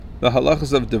The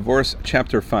Halachas of Divorce,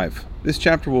 Chapter 5. This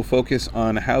chapter will focus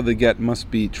on how the get must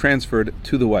be transferred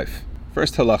to the wife.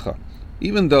 First halacha.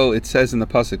 Even though it says in the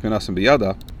pasuk Menasem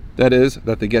biyada, that is,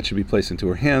 that the get should be placed into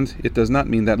her hand, it does not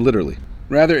mean that literally.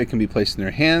 Rather, it can be placed in her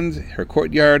hand, her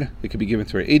courtyard, it can be given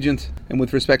to her agent, and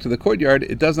with respect to the courtyard,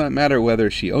 it does not matter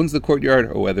whether she owns the courtyard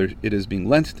or whether it is being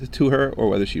lent to her or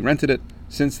whether she rented it.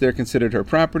 Since they're considered her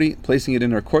property, placing it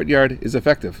in her courtyard is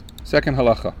effective. Second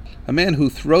halacha. A man who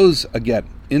throws a get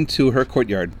into her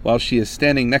courtyard while she is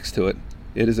standing next to it,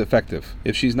 it is effective.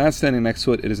 If she's not standing next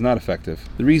to it, it is not effective.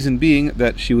 The reason being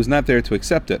that she was not there to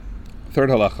accept it. Third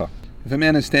halacha. If a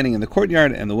man is standing in the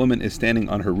courtyard and the woman is standing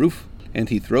on her roof, and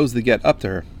he throws the get up to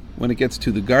her, when it gets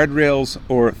to the guardrails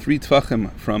or 3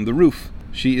 tvachim from the roof,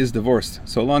 she is divorced,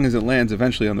 so long as it lands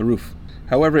eventually on the roof.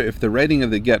 However, if the writing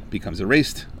of the get becomes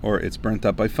erased, or it's burnt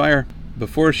up by fire,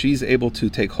 before she's able to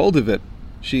take hold of it,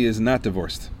 she is not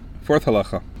divorced. Fourth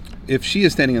halacha. If she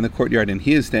is standing in the courtyard and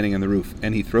he is standing on the roof,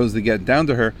 and he throws the get down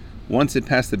to her, once it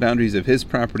passed the boundaries of his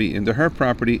property into her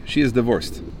property, she is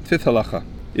divorced. Fifth halacha.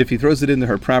 If he throws it into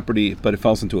her property, but it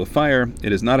falls into a fire,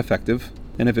 it is not effective.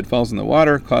 And if it falls in the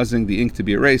water, causing the ink to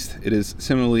be erased, it is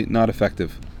similarly not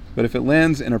effective. But if it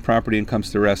lands in her property and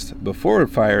comes to rest before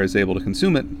fire is able to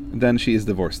consume it, then she is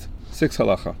divorced. Sixth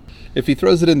halacha. If he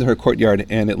throws it into her courtyard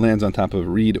and it lands on top of a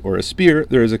reed or a spear,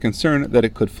 there is a concern that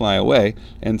it could fly away,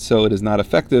 and so it is not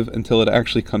effective until it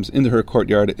actually comes into her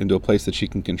courtyard, into a place that she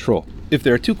can control. If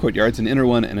there are 2 courtyards, an inner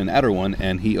one and an outer one,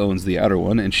 and he owns the outer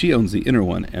one and she owns the inner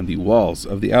one, and the walls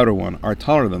of the outer one are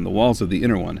taller than the walls of the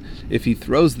inner one, if he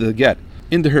throws the get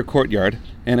into her courtyard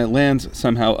and it lands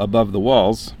somehow above the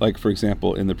walls, like for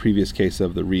example in the previous case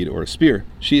of the reed or a spear,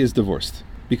 she is divorced,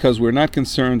 because we're not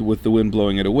concerned with the wind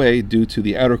blowing it away due to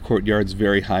the outer courtyard's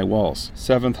very high walls.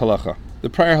 Seventh halacha. The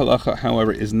prior halacha,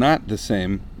 however, is not the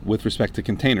same with respect to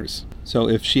containers. So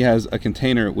if she has a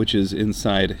container which is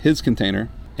inside his container,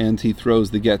 and he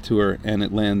throws the get to her and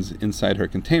it lands inside her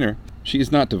container, she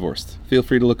is not divorced. Feel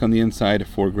free to look on the inside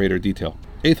for greater detail.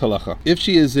 Eighth halacha. If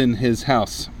she is in his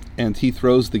house and he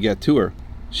throws the get to her,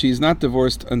 she is not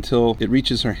divorced until it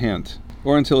reaches her hand,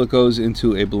 or until it goes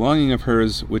into a belonging of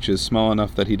hers which is small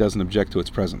enough that he doesn't object to its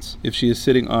presence. If she is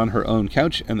sitting on her own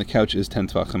couch and the couch is 10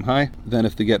 tvachim high, then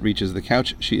if the get reaches the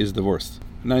couch, she is divorced.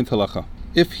 Ninth halacha.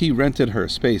 If he rented her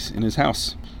space in his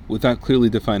house without clearly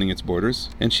defining its borders,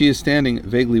 and she is standing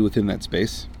vaguely within that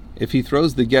space, if he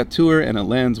throws the get to her and it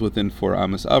lands within 4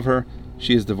 amos of her,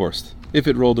 she is divorced. If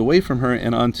it rolled away from her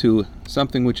and onto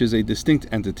something which is a distinct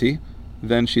entity,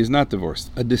 then she is not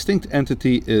divorced. A distinct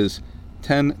entity is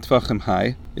 10 tvachim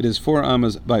high, it is 4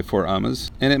 amas by 4 amas,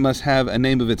 and it must have a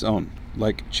name of its own,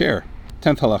 like chair.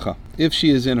 10th halacha. If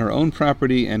she is in her own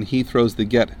property and he throws the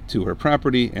get to her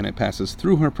property and it passes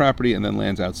through her property and then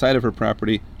lands outside of her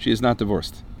property, she is not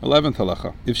divorced. 11th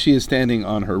halacha. If she is standing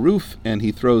on her roof and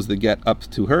he throws the get up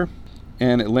to her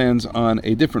and it lands on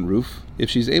a different roof, if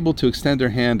she's able to extend her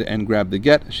hand and grab the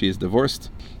get, she is divorced.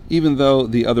 Even though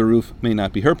the other roof may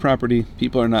not be her property,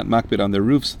 people are not makbid on their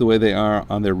roofs the way they are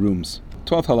on their rooms.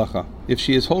 12th halacha. If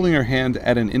she is holding her hand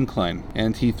at an incline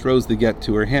and he throws the get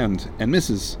to her hand and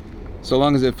misses, so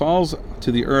long as it falls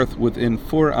to the earth within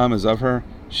 4 amas of her,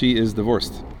 she is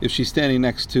divorced. If she's standing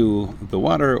next to the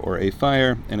water or a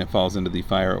fire and it falls into the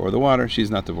fire or the water, she is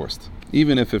not divorced,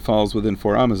 even if it falls within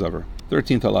 4 amas of her.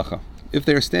 13th halacha. If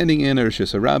they are standing in a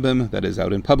rishus harabim, that is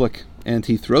out in public, and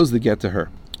he throws the get to her,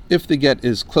 if the get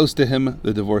is close to him,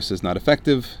 the divorce is not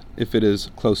effective. If it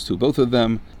is close to both of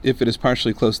them, if it is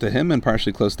partially close to him and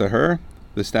partially close to her,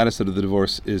 the status of the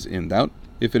divorce is in doubt.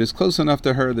 If it is close enough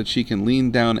to her that she can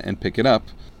lean down and pick it up,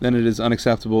 then it is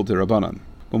unacceptable d'Rabbanan.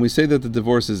 When we say that the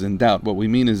divorce is in doubt, what we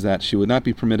mean is that she would not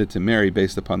be permitted to marry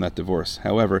based upon that divorce.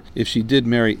 However, if she did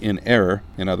marry in error,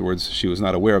 in other words, she was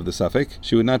not aware of the suffix,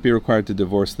 she would not be required to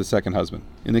divorce the second husband.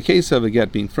 In the case of a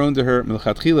get being thrown to her,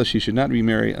 milchatchila, she should not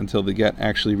remarry until the get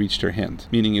actually reached her hand,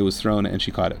 meaning it was thrown and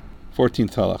she caught it.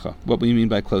 14th halacha. What we mean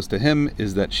by close to him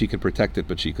is that she could protect it,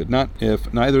 but she could not.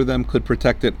 If neither of them could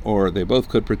protect it, or they both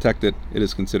could protect it, it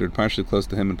is considered partially close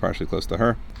to him and partially close to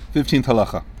her. 15th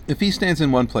halacha. If he stands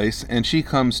in one place and she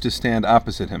comes to stand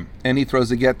opposite him, and he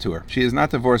throws a get to her, she is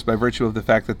not divorced by virtue of the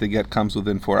fact that the get comes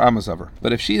within 4 amas of her.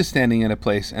 But if she is standing in a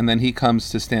place and then he comes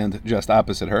to stand just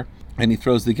opposite her, and he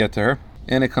throws the get to her,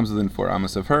 and it comes within 4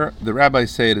 amos of her, the rabbis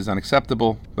say it is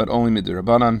unacceptable, but only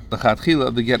mid-d'Rabbanan. The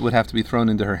chatchila, the get would have to be thrown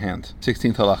into her hand.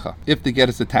 16th halacha. If the get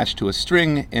is attached to a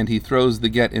string, and he throws the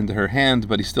get into her hand,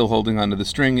 but he's still holding onto the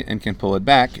string and can pull it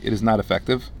back, it is not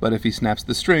effective. But if he snaps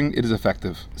the string, it is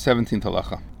effective. 17th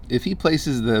halacha. If he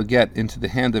places the get into the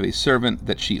hand of a servant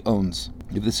that she owns,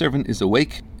 If the servant is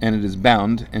awake and it is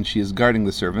bound and she is guarding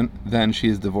the servant, then she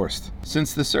is divorced.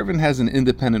 Since the servant has an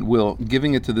independent will,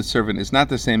 giving it to the servant is not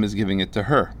the same as giving it to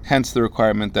her, hence the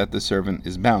requirement that the servant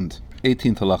is bound.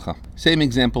 18th halacha. Same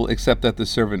example, except that the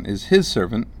servant is his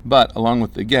servant, but along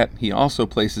with the get, he also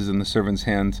places in the servant's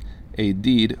hand a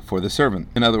deed for the servant.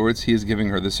 In other words, he is giving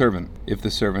her the servant. If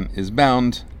the servant is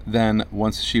bound, then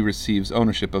once she receives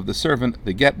ownership of the servant,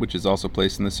 the get, which is also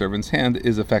placed in the servant's hand,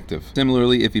 is effective.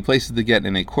 Similarly, if he places the get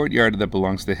in a courtyard that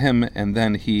belongs to him, and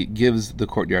then he gives the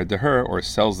courtyard to her, or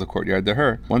sells the courtyard to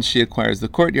her, once she acquires the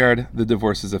courtyard, the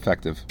divorce is effective.